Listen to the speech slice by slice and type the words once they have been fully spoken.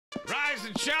Rise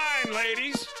and shine,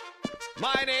 ladies.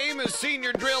 My name is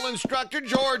Senior Drill Instructor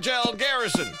George L.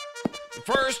 Garrison. The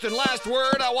first and last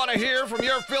word I want to hear from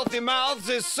your filthy mouths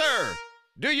is, sir.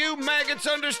 Do you maggots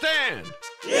understand?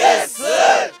 Yes,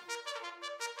 sir!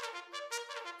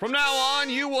 From now on,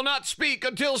 you will not speak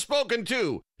until spoken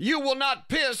to. You will not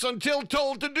piss until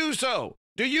told to do so.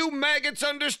 Do you maggots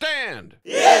understand?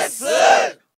 Yes,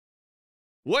 sir!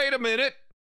 Wait a minute.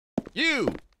 You.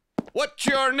 What's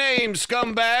your name,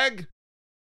 scumbag?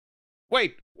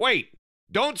 Wait.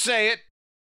 Don't say it.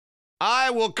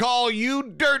 I will call you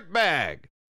Dirtbag.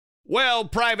 Well,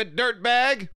 Private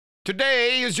Dirtbag,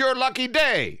 today is your lucky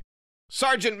day.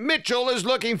 Sergeant Mitchell is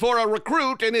looking for a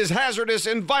recruit in his hazardous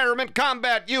environment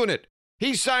combat unit.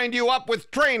 He signed you up with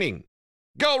training.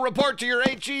 Go report to your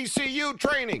HECU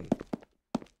training.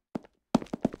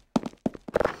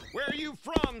 Where are you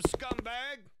from,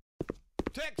 scumbag?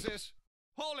 Texas?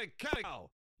 Holy cow!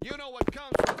 You know what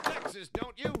comes from Texas,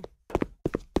 don't you?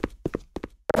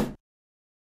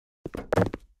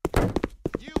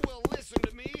 You will listen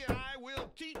to me and I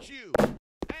will teach you.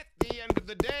 At the end of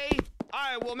the day,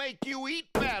 I will make you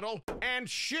eat battle and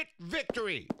shit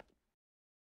victory.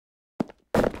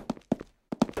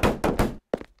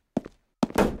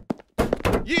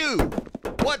 You!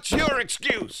 What's your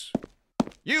excuse?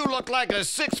 You look like a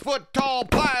 6-foot-tall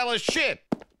pile of shit.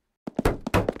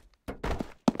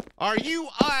 Are you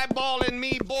eyeballing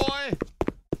me, boy?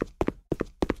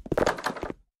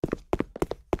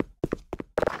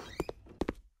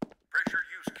 Pressure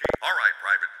use key. All right,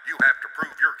 Private. You have to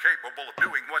prove you're capable of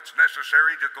doing what's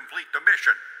necessary to complete the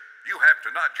mission. You have to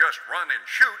not just run and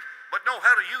shoot, but know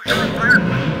how to use your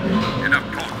environment. Enough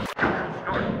talk.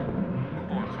 Start. Move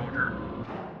on, soldier.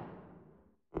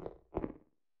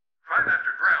 Try not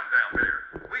to drown down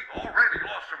there. We've already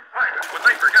lost some privates when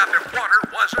they forgot that water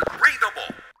wasn't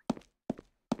breathable.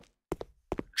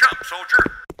 Jump, soldier.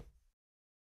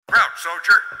 Crouch,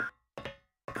 soldier.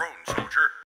 Prone, soldier.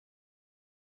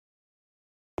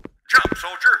 Jump,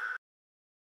 soldier.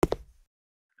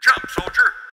 Jump,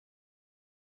 soldier.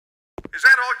 Is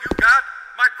that all you got?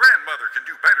 My grandmother can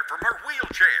do better from her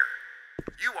wheelchair.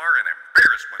 You are an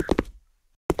embarrassment.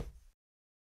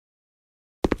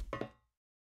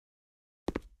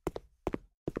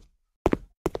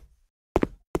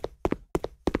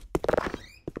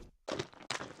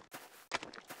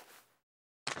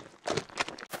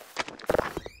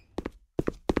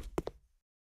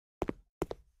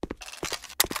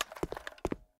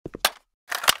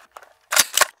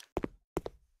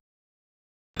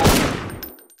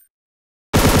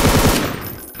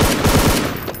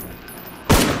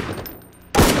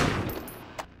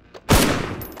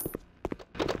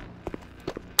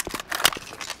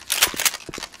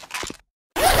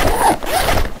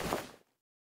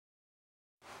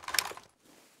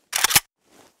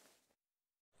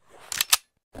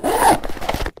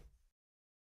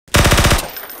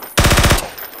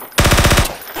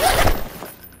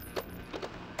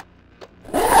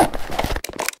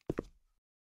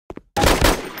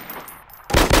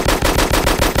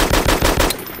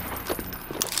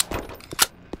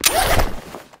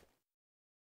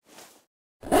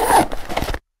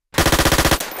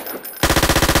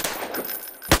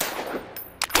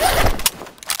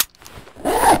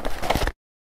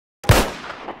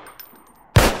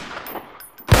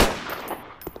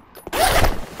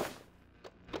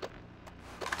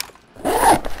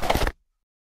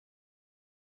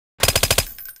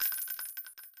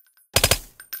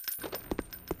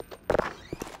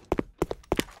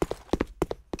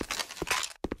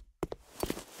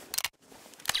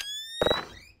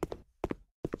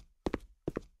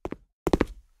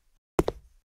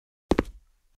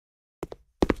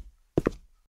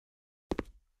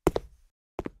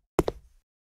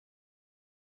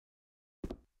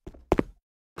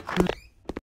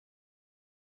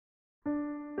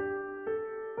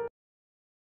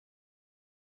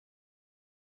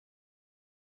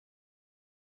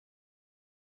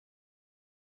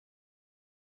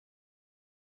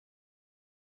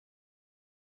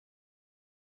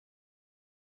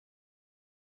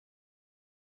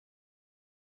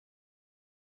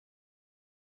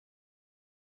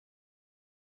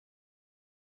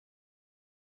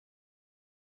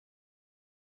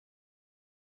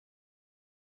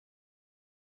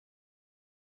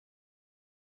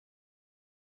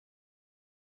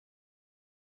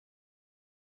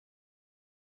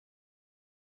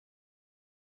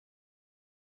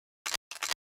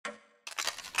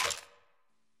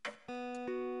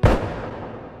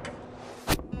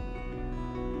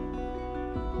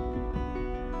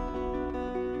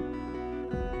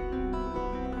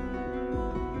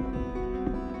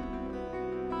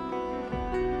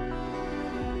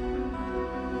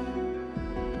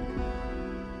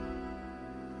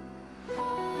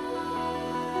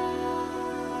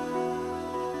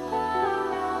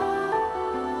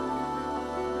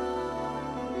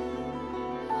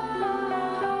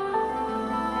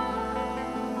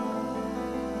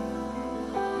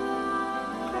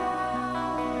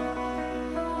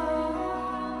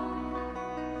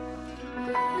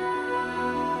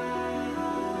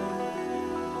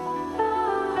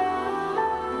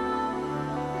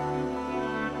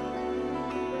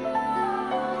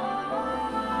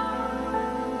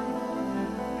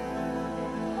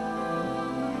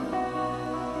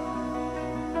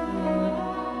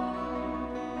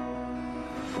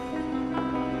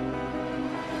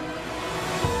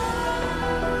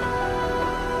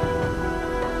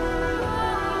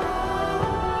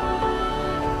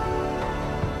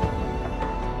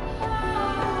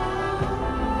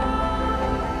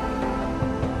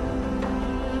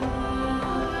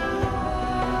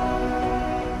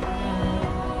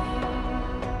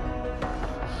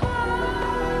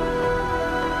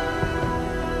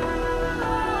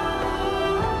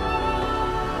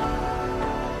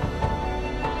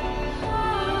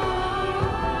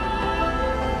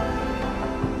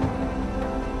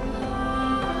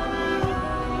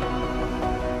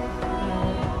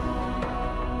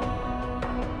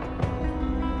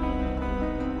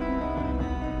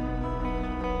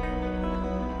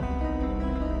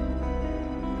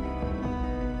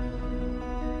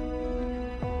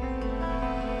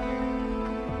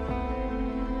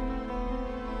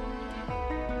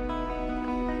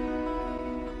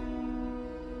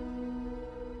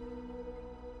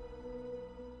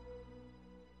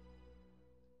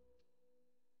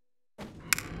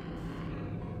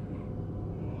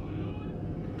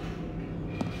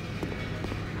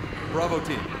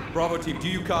 Bravo team, do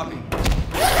you copy?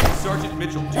 Sergeant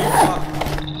Mitchell, do you copy?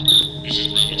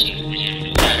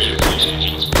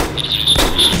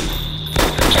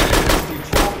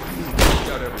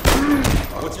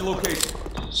 What's your location?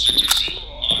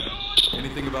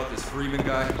 Anything about this Freeman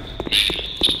guy?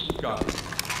 Copy.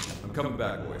 I'm coming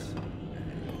back, boys.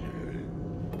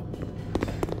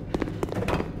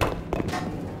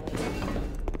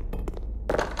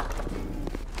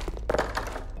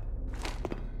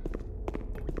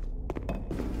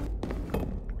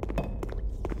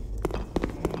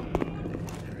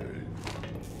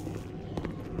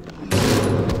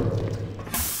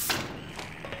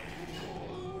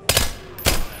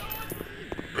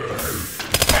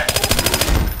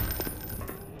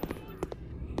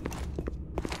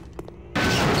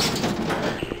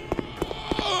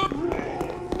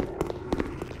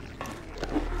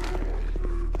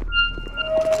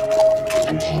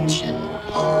 Attention,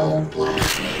 all Black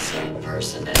Mesa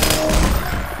personnel.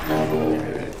 Level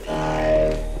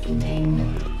 5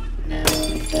 containment now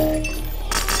in effect.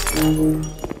 Level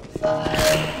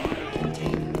 5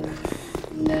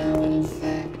 containment now in effect.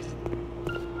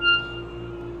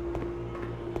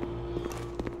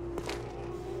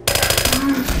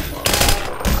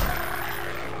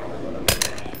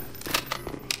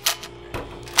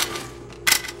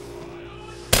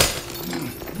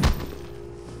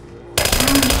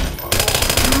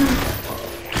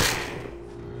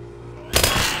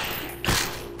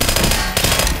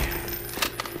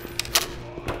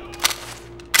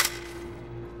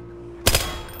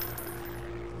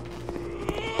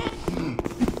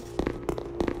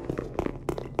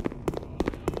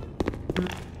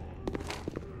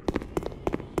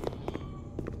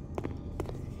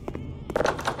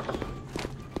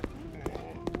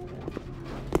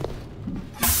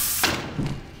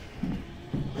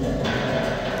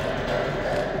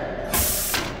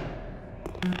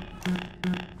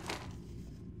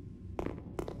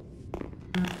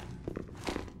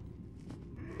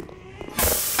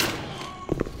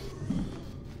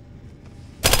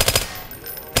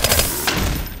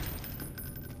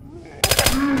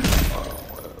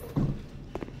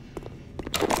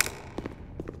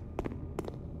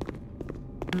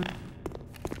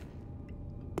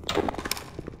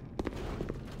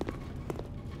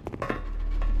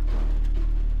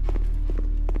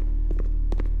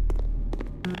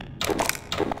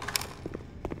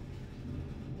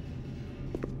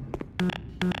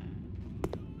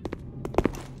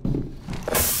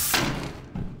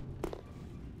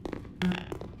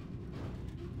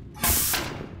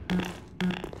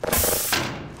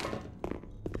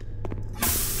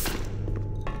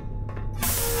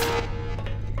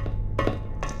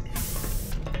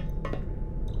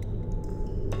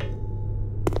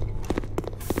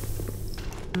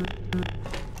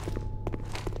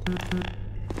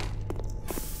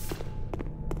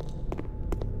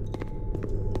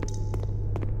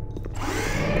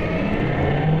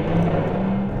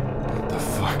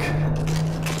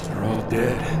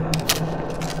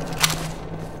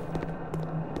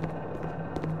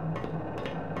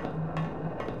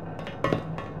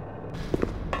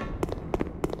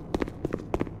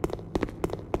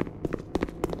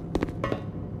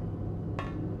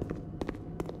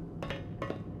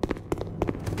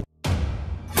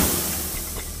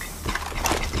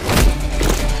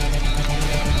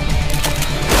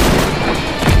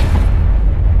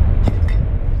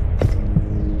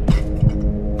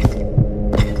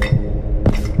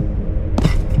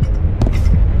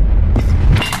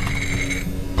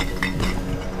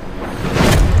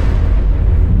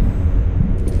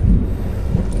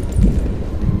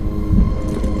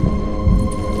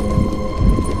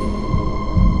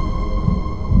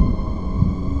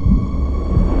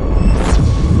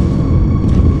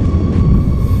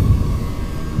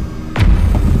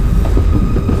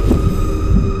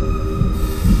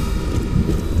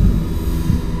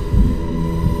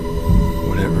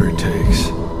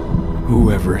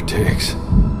 Whoever it takes,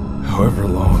 however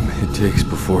long it takes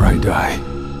before I die,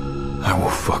 I will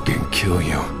fucking kill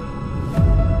you.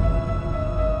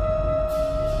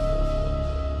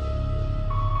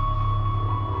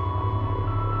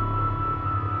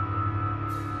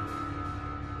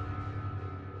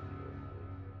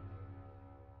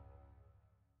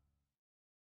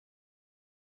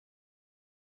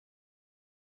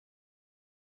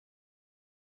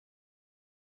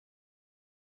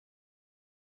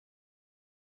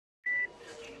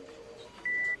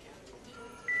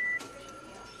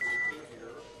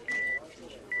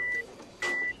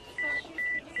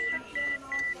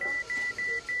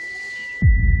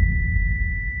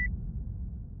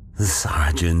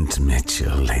 Sergeant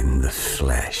Mitchell in the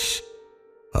flesh.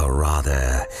 or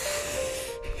rather,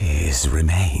 his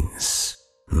remains.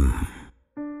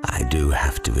 I do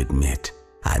have to admit,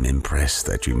 I'm impressed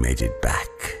that you made it back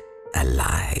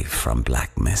alive from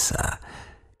Black Messa,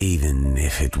 even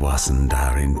if it wasn't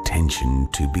our intention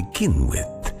to begin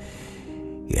with.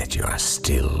 Yet you're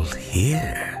still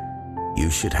here. You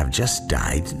should have just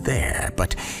died there,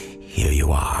 but here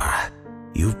you are.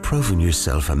 You've proven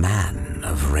yourself a man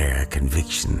of rare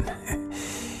conviction.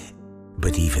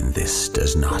 But even this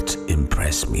does not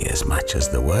impress me as much as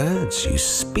the words you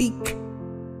speak.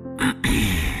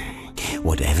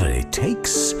 Whatever it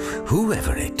takes,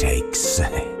 whoever it takes,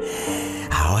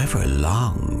 however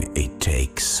long it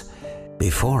takes,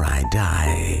 before I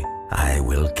die, I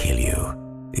will kill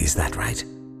you. Is that right?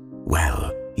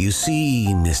 Well, you see,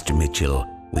 Mr. Mitchell,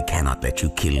 we cannot let you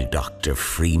kill Dr.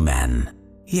 Freeman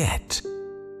yet.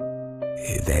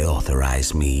 They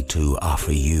authorize me to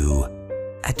offer you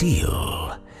a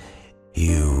deal.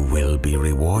 You will be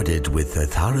rewarded with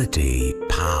authority,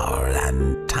 power,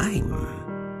 and time.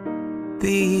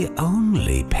 The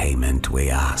only payment we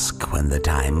ask when the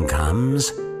time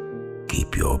comes.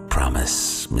 Keep your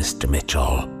promise, Mr.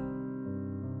 Mitchell.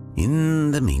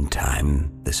 In the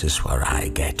meantime, this is where I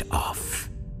get off.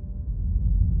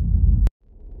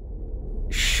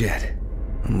 Shit.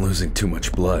 I'm losing too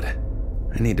much blood.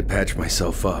 I need to patch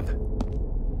myself up.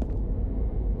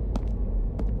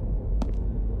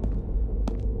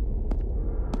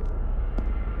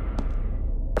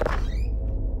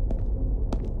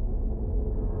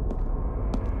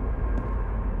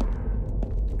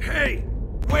 Hey!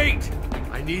 Wait!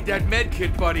 I need that med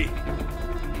kit, buddy.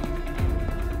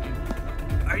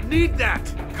 I need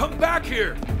that! Come back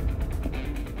here!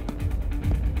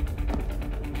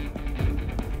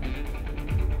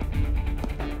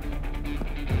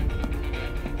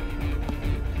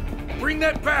 Bring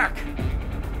that back!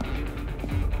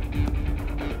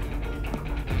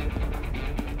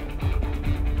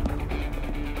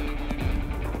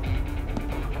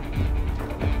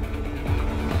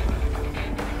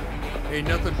 Ain't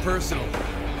nothing personal,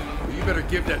 but you better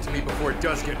give that to me before it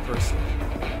does get personal.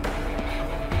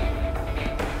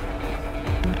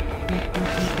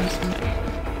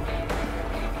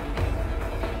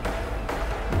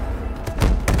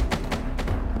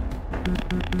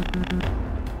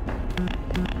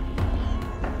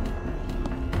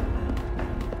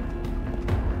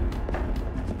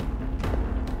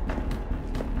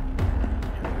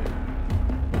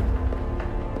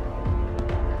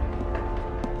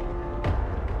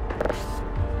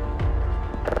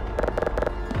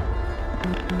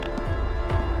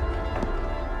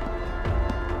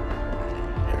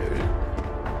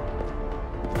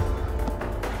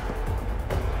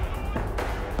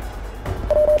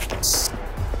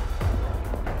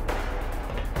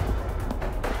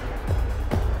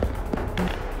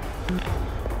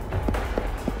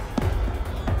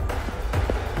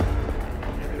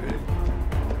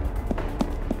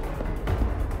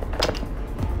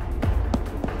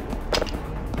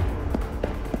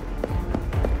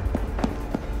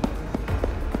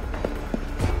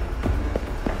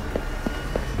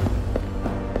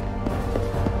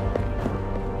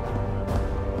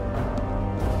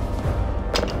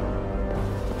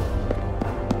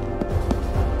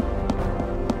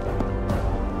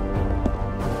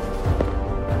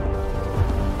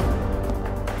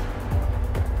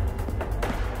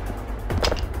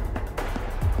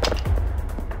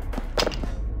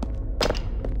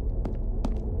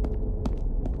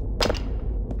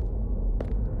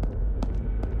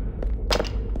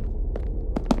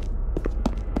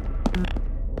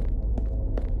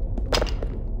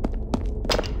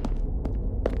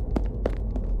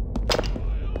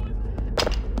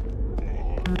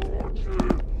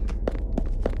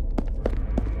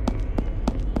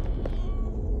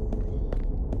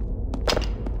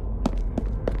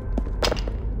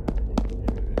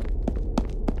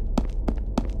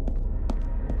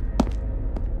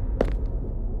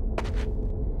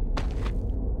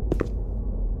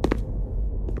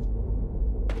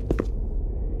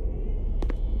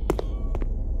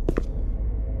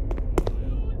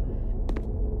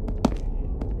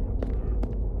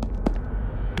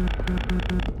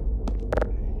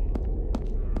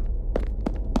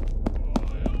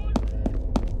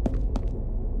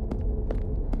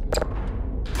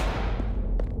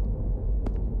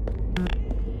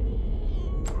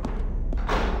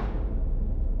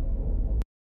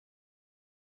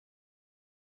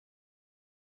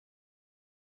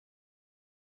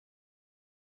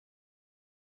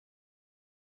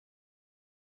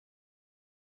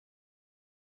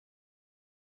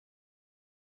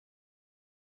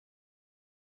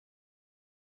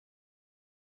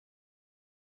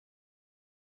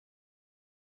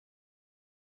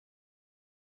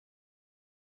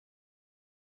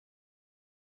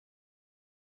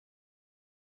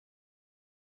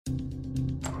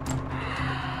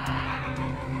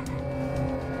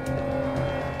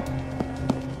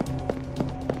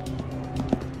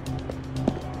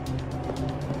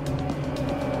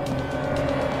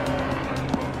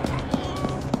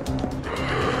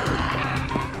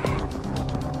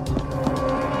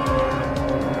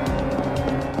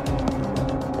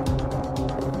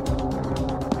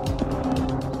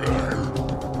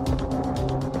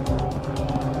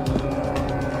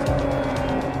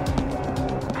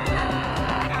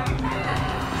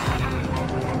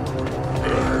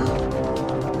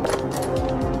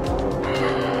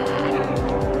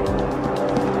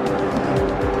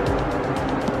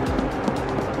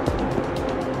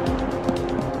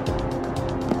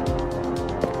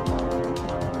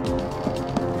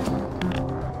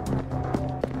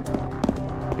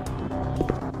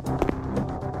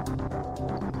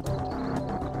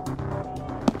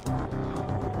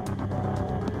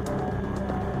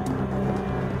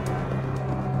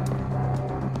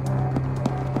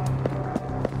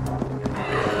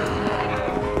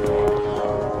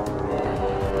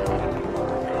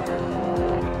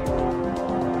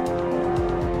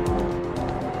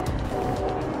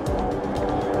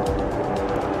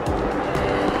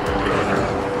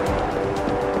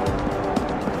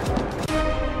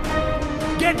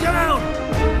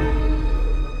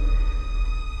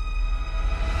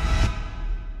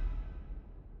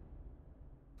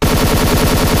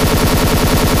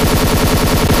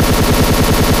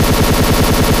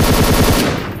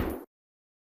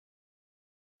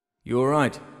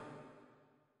 right?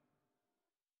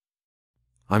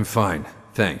 I'm fine,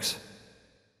 thanks.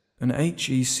 An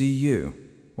HECU?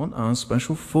 What are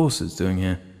Special Forces doing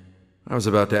here? I was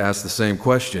about to ask the same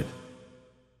question.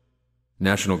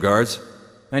 National Guards?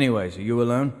 Anyways, are you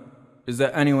alone? Is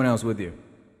there anyone else with you?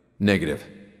 Negative.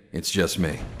 It's just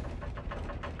me.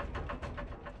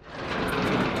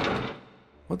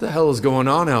 What the hell is going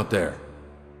on out there?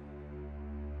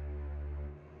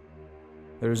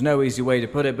 There is no easy way to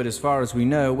put it, but as far as we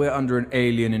know, we're under an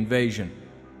alien invasion.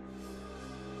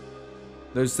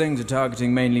 Those things are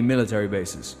targeting mainly military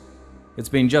bases. It's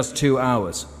been just 2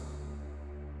 hours.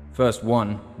 First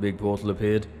 1 big portal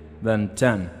appeared, then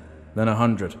 10, then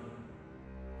 100.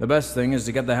 The best thing is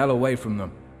to get the hell away from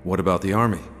them. What about the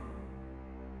army?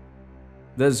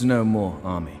 There's no more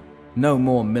army. No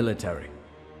more military.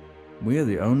 We're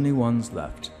the only ones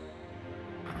left.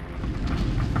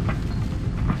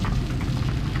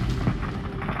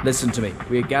 Listen to me.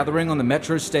 We are gathering on the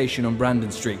metro station on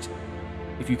Brandon Street.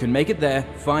 If you can make it there,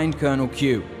 find Colonel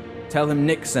Q. Tell him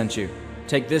Nick sent you.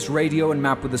 Take this radio and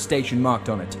map with the station marked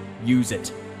on it. Use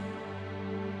it.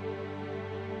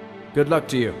 Good luck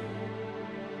to you.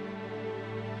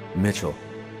 Mitchell.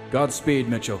 Godspeed,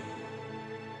 Mitchell.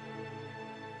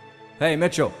 Hey,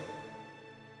 Mitchell.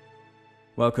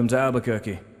 Welcome to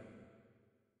Albuquerque.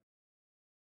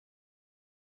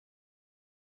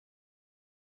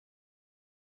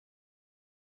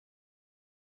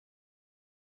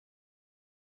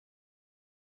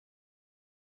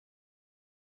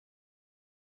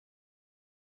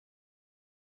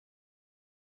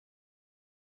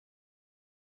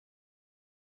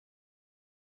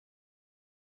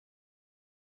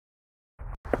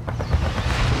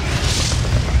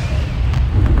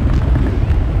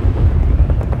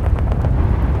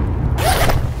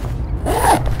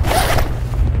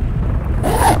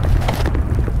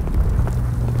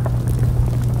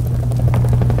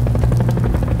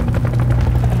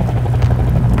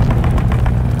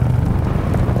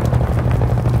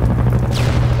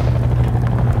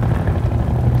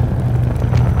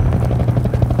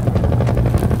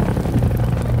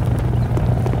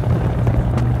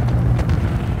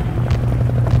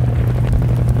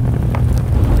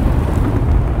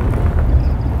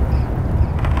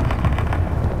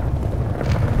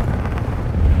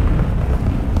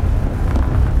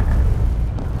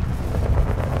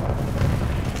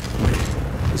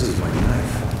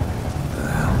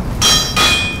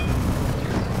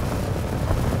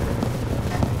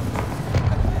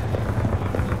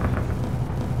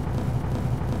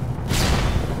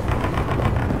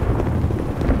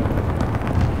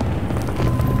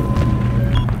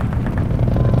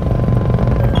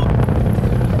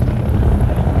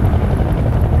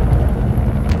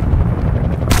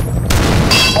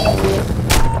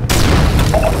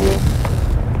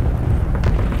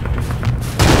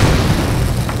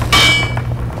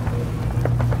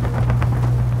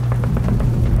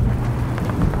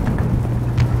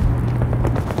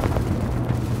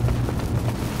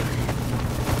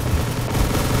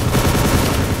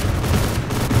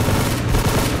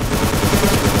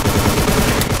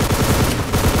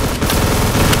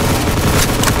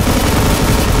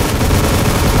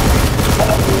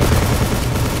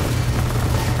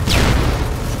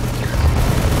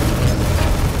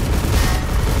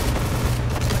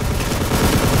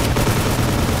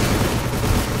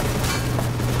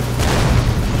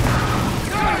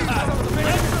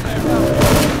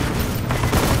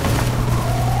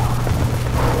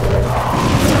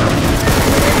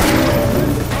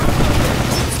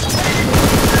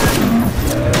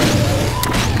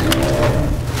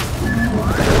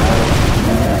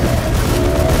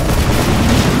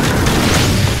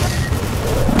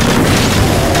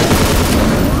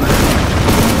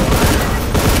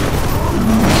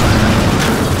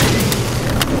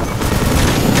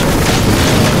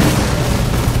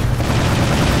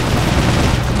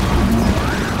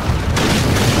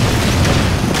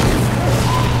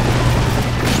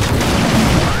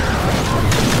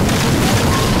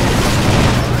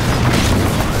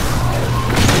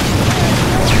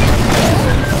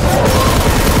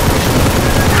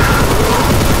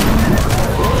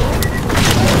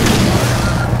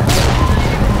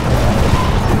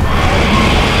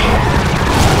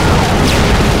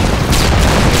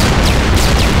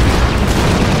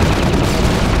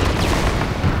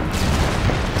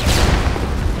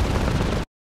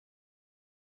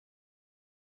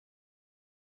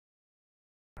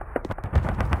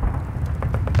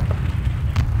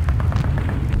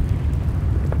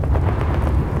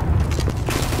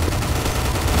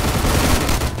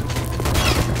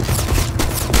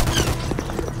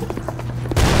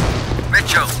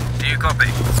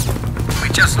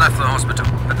 left the hospital,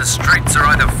 but the streets are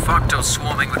either fucked or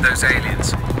swarming with those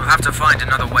aliens. We'll have to find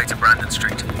another way to Brandon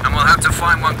Street. And we'll have to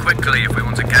find one quickly if we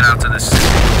want to get out of this city.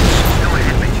 Go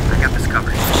ahead, Mitch. I got this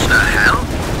covered. The hell?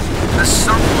 There's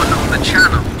someone on the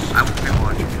channel. I will be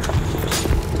watching.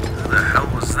 Who the hell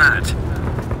was that?